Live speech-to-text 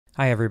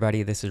Hi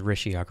everybody, this is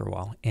Rishi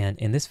Agarwal, and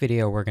in this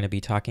video we're going to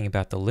be talking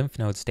about the lymph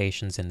node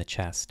stations in the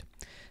chest.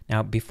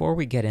 Now, before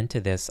we get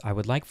into this, I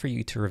would like for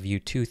you to review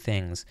two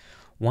things.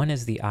 One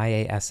is the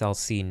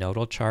IASLC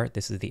nodal chart.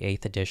 This is the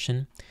 8th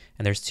edition,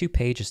 and there's 2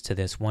 pages to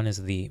this. One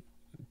is the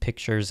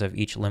pictures of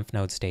each lymph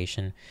node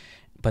station,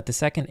 but the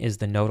second is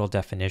the nodal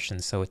definition,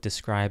 so it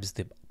describes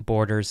the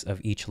borders of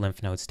each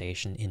lymph node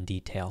station in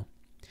detail.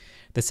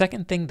 The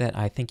second thing that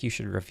I think you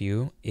should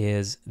review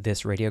is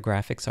this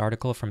Radiographics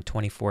article from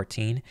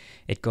 2014.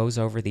 It goes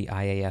over the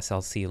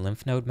IASLC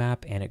lymph node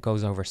map, and it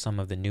goes over some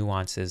of the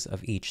nuances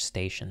of each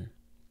station.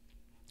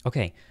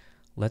 Okay,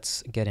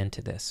 let's get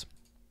into this.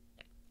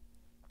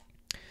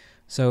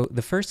 So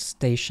the first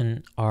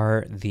station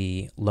are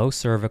the low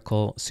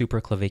cervical,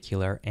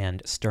 supraclavicular,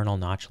 and sternal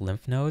notch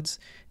lymph nodes.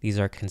 These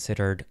are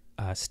considered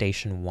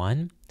station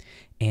 1,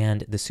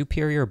 and the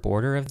superior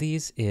border of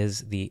these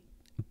is the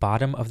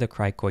bottom of the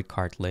cricoid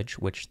cartilage,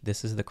 which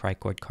this is the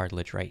cricoid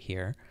cartilage right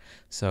here.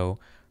 So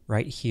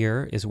right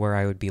here is where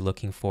I would be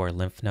looking for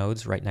lymph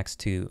nodes, right next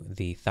to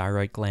the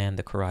thyroid gland,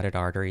 the carotid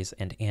arteries,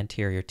 and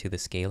anterior to the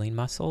scalene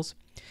muscles.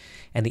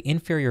 And the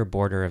inferior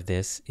border of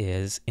this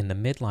is in the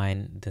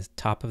midline, the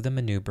top of the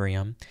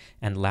manubrium,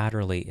 and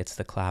laterally it's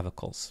the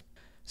clavicles.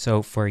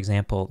 So for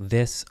example,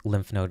 this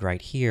lymph node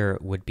right here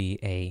would be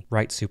a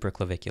right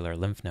supraclavicular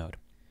lymph node.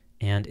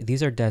 And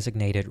these are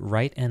designated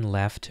right and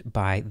left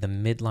by the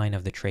midline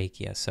of the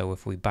trachea. So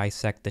if we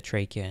bisect the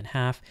trachea in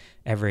half,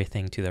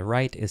 everything to the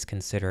right is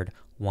considered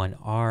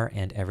 1R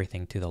and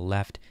everything to the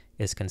left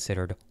is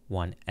considered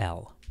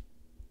 1L.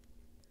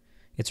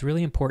 It's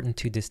really important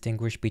to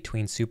distinguish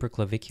between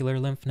supraclavicular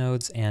lymph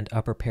nodes and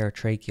upper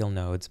paratracheal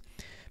nodes,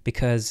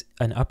 because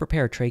an upper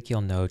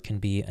paratracheal node can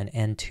be an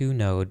N2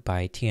 node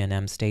by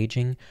TNM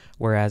staging,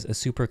 whereas a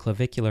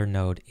supraclavicular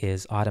node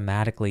is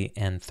automatically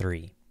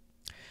N3.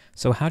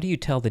 So how do you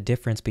tell the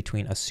difference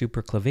between a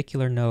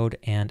supraclavicular node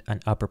and an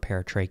upper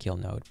paratracheal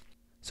node?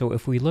 So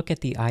if we look at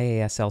the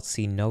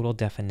IASLC nodal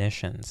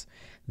definitions,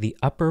 the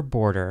upper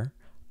border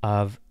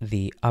of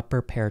the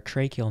upper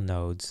paratracheal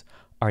nodes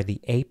are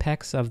the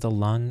apex of the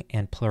lung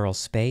and pleural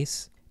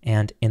space,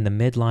 and in the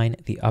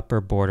midline, the upper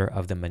border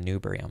of the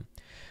manubrium.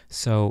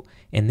 So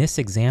in this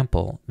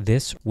example,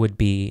 this would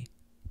be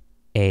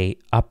a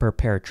upper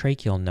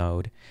paratracheal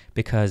node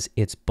because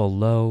it's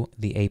below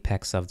the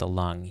apex of the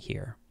lung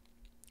here.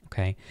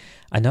 Okay.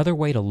 Another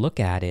way to look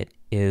at it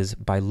is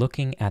by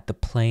looking at the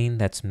plane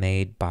that's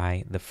made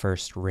by the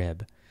first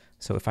rib.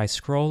 So if I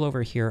scroll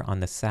over here on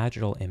the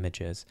sagittal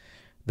images,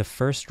 the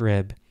first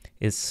rib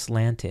is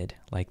slanted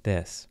like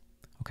this.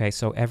 Okay,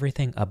 so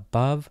everything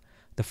above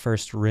the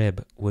first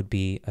rib would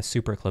be a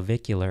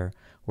supraclavicular,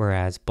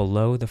 whereas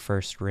below the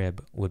first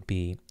rib would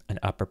be an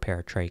upper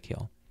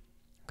paratracheal.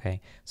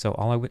 Okay, so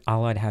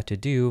all I'd have to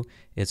do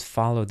is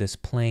follow this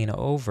plane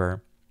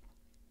over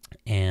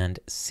and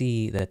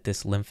see that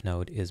this lymph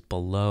node is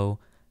below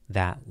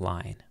that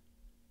line.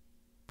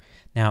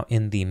 Now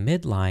in the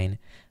midline,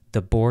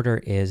 the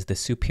border is the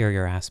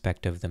superior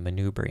aspect of the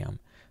manubrium.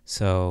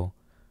 So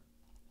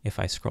if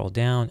I scroll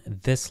down,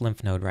 this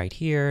lymph node right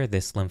here,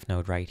 this lymph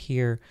node right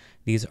here,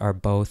 these are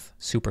both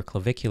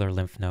supraclavicular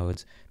lymph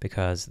nodes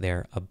because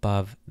they're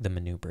above the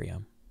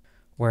manubrium.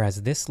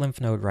 Whereas this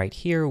lymph node right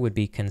here would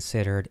be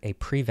considered a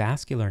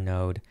prevascular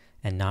node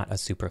and not a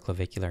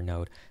supraclavicular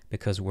node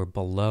because we're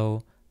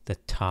below the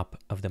top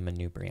of the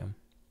manubrium.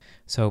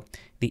 So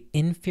the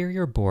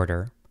inferior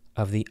border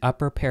of the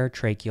upper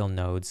paratracheal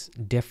nodes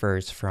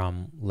differs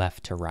from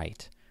left to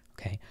right.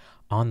 Okay,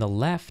 on the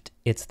left,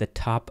 it's the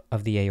top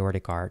of the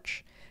aortic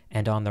arch,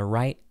 and on the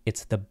right,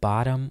 it's the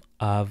bottom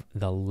of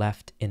the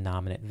left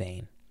innominate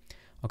vein.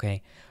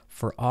 Okay,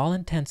 for all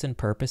intents and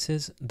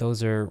purposes,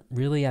 those are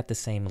really at the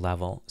same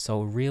level.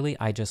 So really,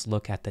 I just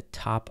look at the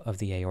top of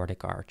the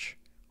aortic arch.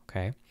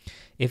 Okay,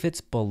 if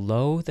it's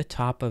below the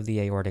top of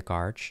the aortic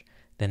arch,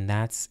 then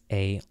that's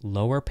a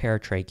lower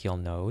paratracheal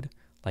node,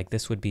 like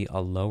this would be a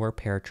lower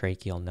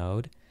paratracheal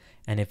node.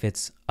 And if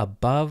it's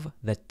above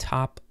the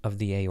top of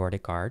the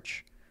aortic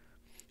arch,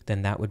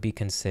 then that would be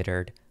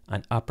considered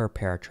an upper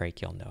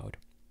paratracheal node.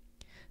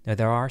 Now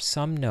there are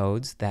some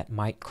nodes that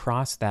might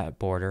cross that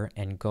border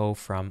and go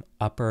from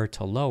upper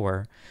to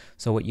lower,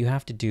 so what you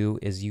have to do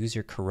is use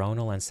your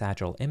coronal and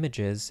sagittal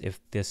images if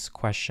this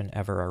question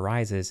ever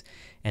arises,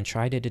 and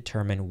try to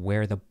determine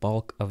where the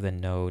bulk of the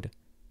node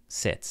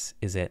sits.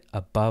 Is it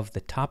above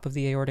the top of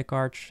the aortic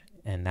arch,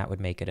 and that would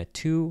make it a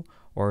 2,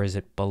 or is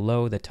it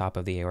below the top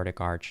of the aortic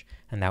arch,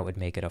 and that would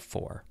make it a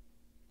 4?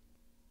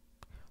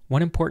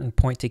 One important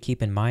point to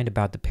keep in mind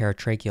about the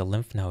paratracheal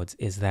lymph nodes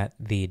is that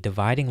the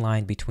dividing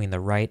line between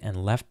the right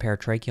and left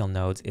paratracheal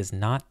nodes is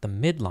not the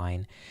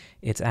midline,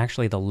 it's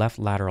actually the left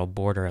lateral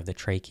border of the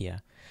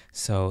trachea.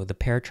 So the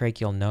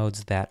paratracheal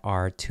nodes that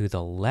are to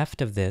the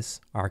left of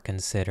this are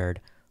considered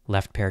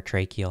left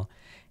paratracheal,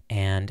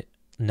 and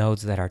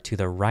nodes that are to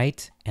the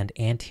right and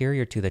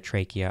anterior to the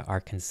trachea are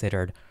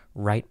considered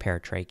right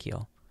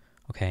paratracheal.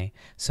 Okay,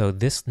 so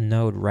this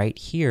node right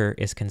here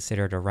is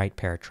considered a right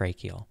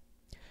paratracheal.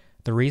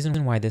 The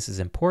reason why this is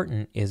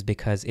important is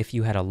because if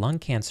you had a lung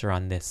cancer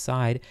on this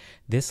side,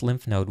 this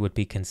lymph node would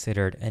be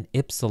considered an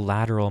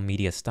ipsilateral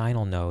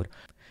mediastinal node,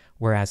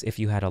 whereas if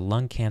you had a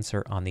lung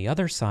cancer on the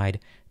other side,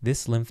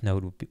 this lymph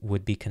node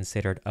would be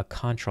considered a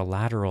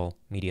contralateral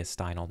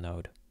mediastinal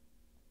node.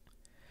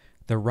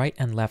 The right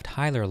and left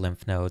hilar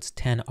lymph nodes,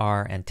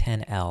 10R and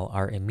 10L,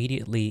 are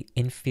immediately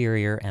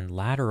inferior and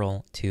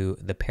lateral to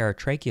the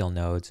paratracheal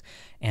nodes,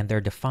 and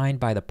they're defined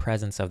by the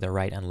presence of the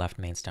right and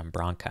left mainstem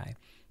bronchi.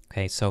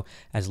 Okay, so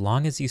as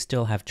long as you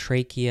still have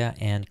trachea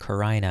and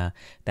carina,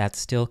 that's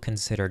still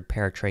considered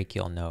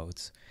paratracheal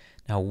nodes.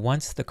 Now,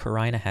 once the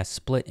carina has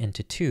split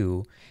into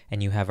two,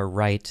 and you have a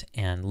right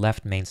and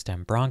left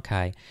mainstem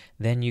bronchi,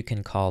 then you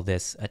can call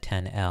this a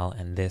 10L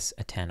and this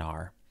a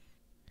 10R.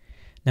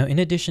 Now, in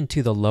addition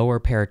to the lower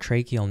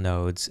paratracheal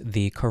nodes,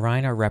 the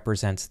carina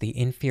represents the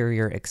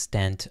inferior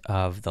extent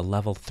of the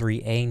level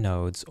 3A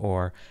nodes,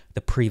 or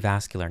the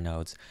prevascular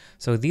nodes.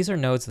 So these are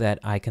nodes that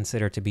I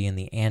consider to be in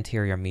the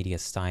anterior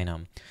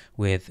mediastinum,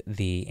 with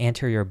the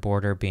anterior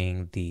border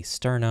being the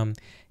sternum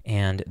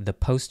and the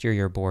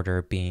posterior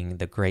border being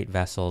the great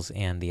vessels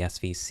and the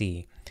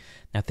SVC.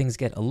 Now, things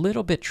get a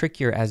little bit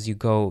trickier as you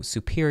go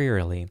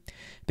superiorly,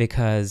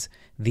 because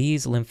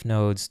these lymph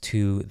nodes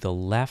to the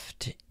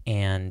left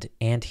and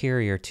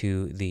anterior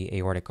to the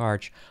aortic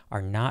arch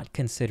are not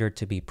considered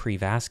to be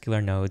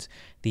prevascular nodes.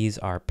 These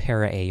are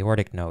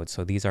para-aortic nodes,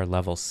 so these are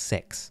level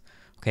 6.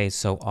 Okay,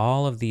 so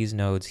all of these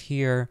nodes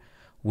here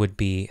would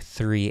be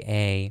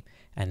 3A,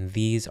 and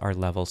these are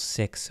level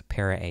 6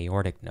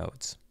 para-aortic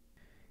nodes.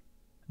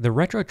 The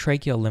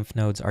retrotracheal lymph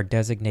nodes are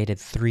designated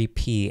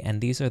 3P,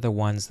 and these are the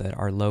ones that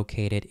are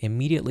located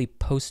immediately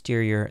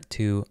posterior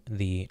to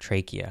the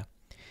trachea.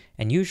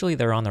 And usually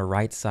they're on the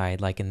right side,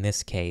 like in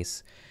this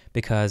case,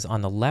 because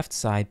on the left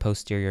side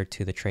posterior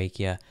to the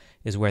trachea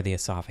is where the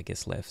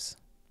esophagus lifts.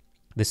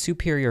 The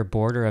superior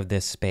border of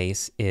this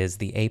space is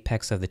the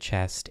apex of the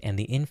chest, and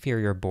the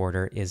inferior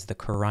border is the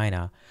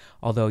carina,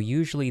 although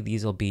usually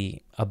these will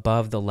be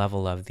above the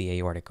level of the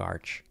aortic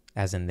arch,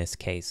 as in this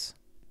case.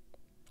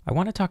 I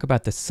want to talk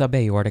about the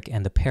subaortic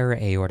and the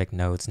para-aortic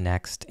nodes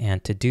next,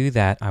 and to do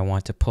that I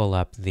want to pull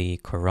up the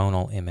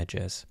coronal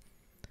images.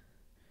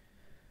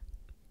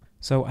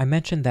 So I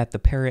mentioned that the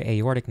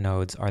para-aortic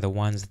nodes are the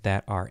ones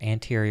that are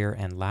anterior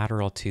and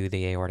lateral to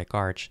the aortic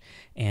arch,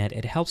 and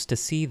it helps to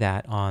see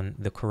that on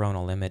the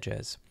coronal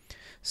images.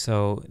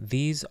 So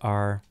these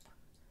are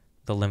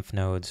the lymph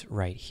nodes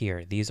right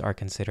here. These are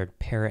considered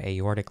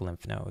para-aortic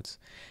lymph nodes.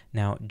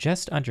 Now,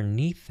 just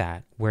underneath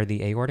that, where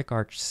the aortic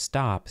arch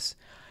stops,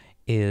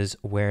 is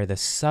where the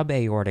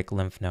subaortic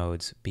lymph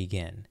nodes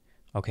begin.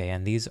 Okay,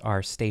 and these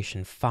are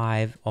station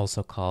 5,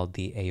 also called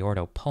the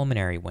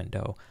aortopulmonary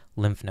window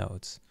lymph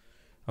nodes.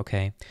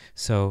 Okay,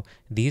 so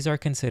these are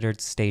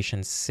considered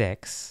station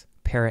 6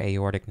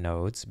 para-aortic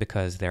nodes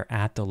because they're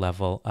at the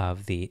level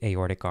of the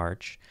aortic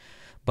arch,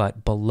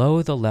 but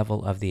below the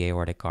level of the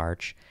aortic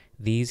arch,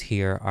 these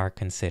here are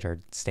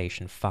considered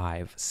station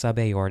 5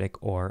 subaortic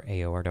or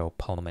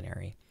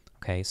aortopulmonary.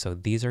 Okay, so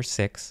these are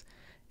 6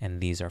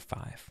 and these are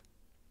 5.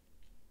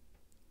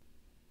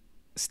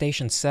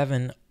 Station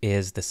 7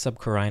 is the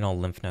subcarinal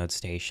lymph node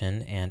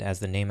station, and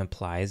as the name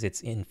implies, it's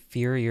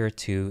inferior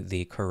to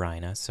the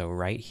carina, so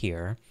right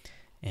here,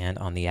 and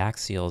on the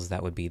axials,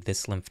 that would be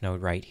this lymph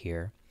node right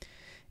here.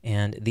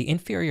 And the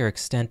inferior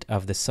extent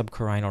of the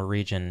subcarinal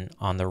region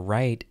on the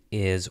right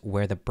is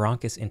where the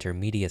bronchus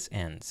intermedius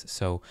ends.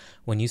 So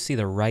when you see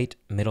the right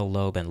middle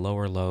lobe and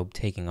lower lobe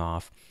taking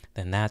off,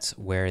 then that's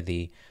where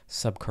the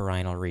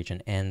subcarinal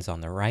region ends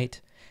on the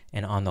right.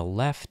 And on the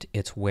left,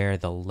 it's where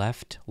the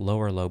left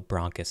lower lobe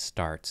bronchus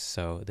starts.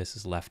 So this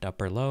is left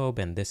upper lobe,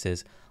 and this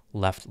is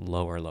left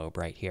lower lobe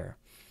right here.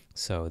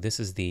 So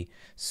this is the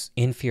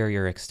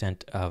inferior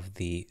extent of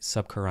the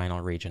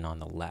subcarinal region on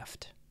the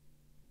left.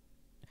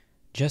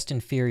 Just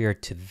inferior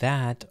to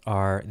that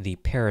are the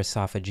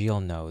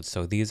paraesophageal nodes.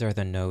 So these are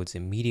the nodes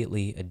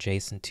immediately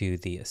adjacent to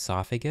the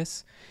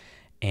esophagus,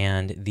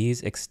 and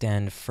these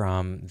extend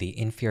from the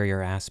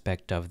inferior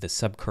aspect of the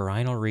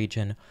subcarinal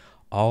region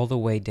all the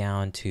way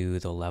down to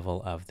the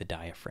level of the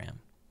diaphragm.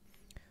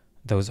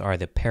 Those are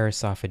the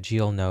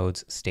paraesophageal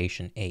nodes,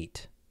 station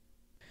 8.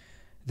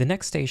 The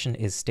next station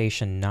is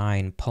station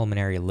 9,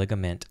 pulmonary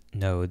ligament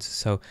nodes.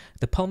 So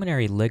the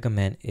pulmonary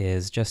ligament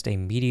is just a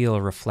medial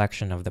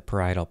reflection of the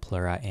parietal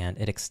pleura, and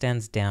it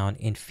extends down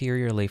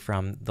inferiorly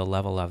from the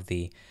level of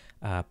the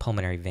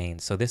pulmonary vein.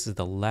 So this is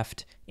the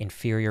left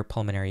inferior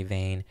pulmonary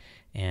vein,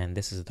 and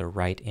this is the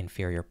right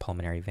inferior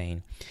pulmonary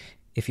vein.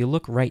 If you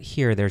look right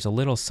here, there's a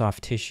little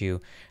soft tissue.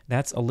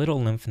 That's a little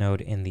lymph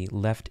node in the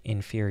left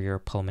inferior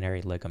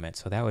pulmonary ligament.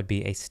 So that would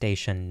be a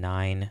station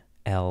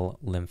 9L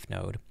lymph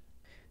node.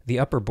 The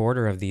upper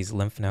border of these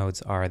lymph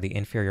nodes are the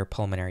inferior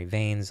pulmonary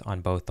veins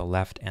on both the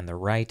left and the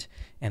right,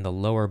 and the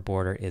lower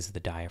border is the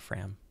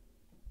diaphragm.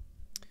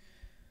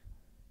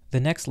 The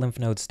next lymph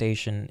node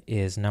station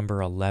is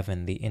number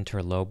 11, the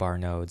interlobar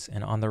nodes,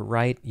 and on the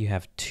right you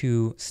have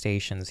two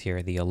stations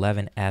here, the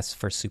 11S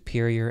for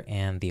superior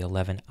and the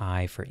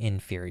 11I for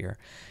inferior.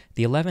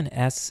 The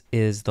 11S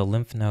is the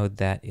lymph node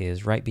that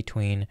is right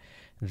between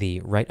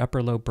the right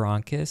upper lobe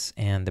bronchus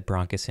and the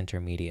bronchus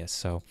intermedius.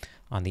 So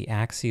on the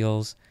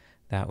axials,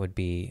 that would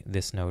be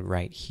this node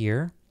right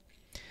here.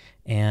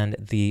 And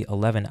the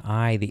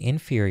 11I, the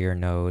inferior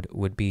node,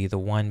 would be the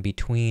one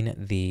between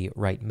the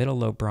right middle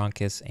lobe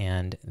bronchus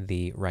and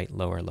the right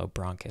lower lobe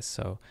bronchus.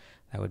 So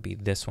that would be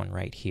this one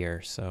right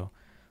here. So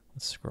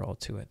let's scroll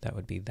to it. That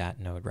would be that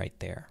node right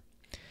there.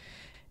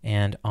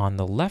 And on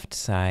the left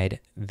side,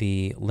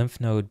 the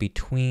lymph node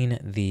between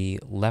the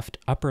left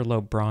upper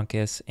lobe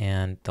bronchus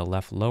and the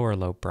left lower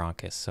lobe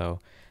bronchus. So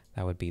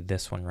that would be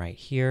this one right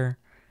here.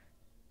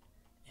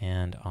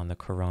 And on the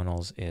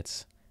coronals,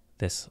 it's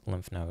this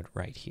lymph node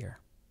right here.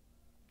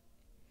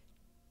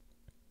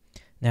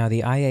 Now,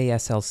 the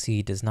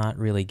IASLC does not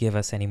really give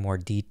us any more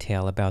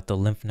detail about the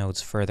lymph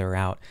nodes further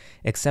out,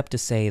 except to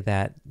say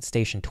that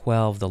station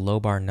 12, the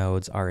lobar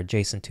nodes, are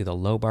adjacent to the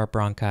lobar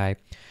bronchi,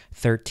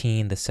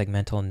 13, the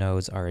segmental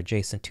nodes are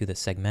adjacent to the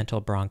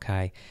segmental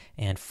bronchi,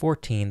 and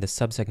 14, the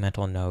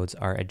subsegmental nodes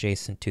are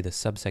adjacent to the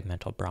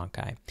subsegmental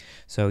bronchi.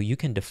 So you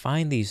can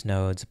define these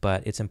nodes,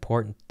 but it's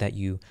important that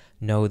you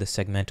know the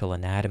segmental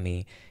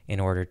anatomy in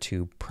order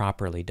to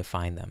properly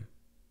define them.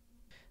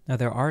 Now,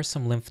 there are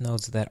some lymph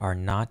nodes that are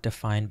not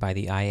defined by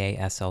the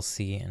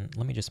IASLC, and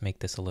let me just make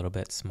this a little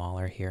bit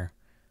smaller here.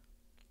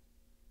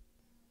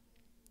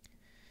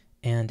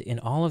 And in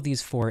all of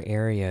these four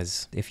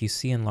areas, if you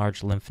see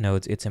enlarged lymph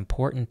nodes, it's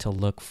important to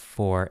look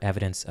for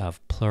evidence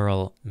of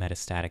pleural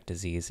metastatic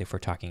disease if we're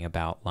talking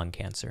about lung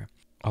cancer,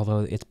 although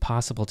it's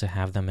possible to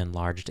have them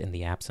enlarged in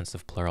the absence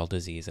of pleural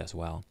disease as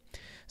well.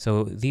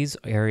 So these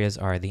areas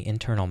are the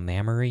internal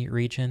mammary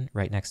region,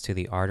 right next to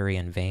the artery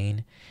and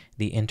vein,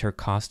 the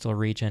intercostal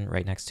region,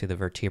 right next to the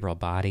vertebral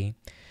body,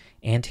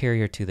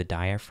 anterior to the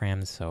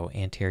diaphragm, so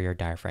anterior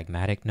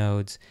diaphragmatic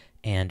nodes,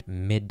 and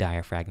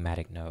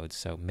mid-diaphragmatic nodes.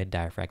 So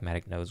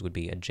mid-diaphragmatic nodes would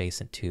be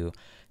adjacent to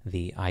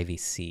the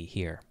IVC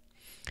here.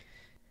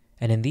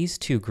 And in these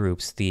two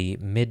groups, the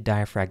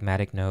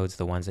mid-diaphragmatic nodes,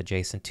 the ones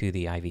adjacent to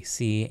the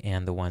IVC,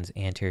 and the ones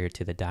anterior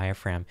to the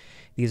diaphragm,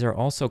 these are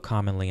also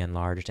commonly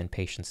enlarged in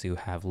patients who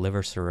have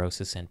liver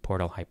cirrhosis and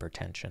portal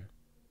hypertension.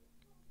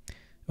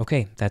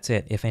 Okay, that's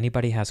it. If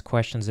anybody has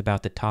questions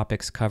about the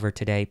topics covered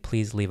today,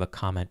 please leave a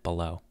comment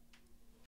below.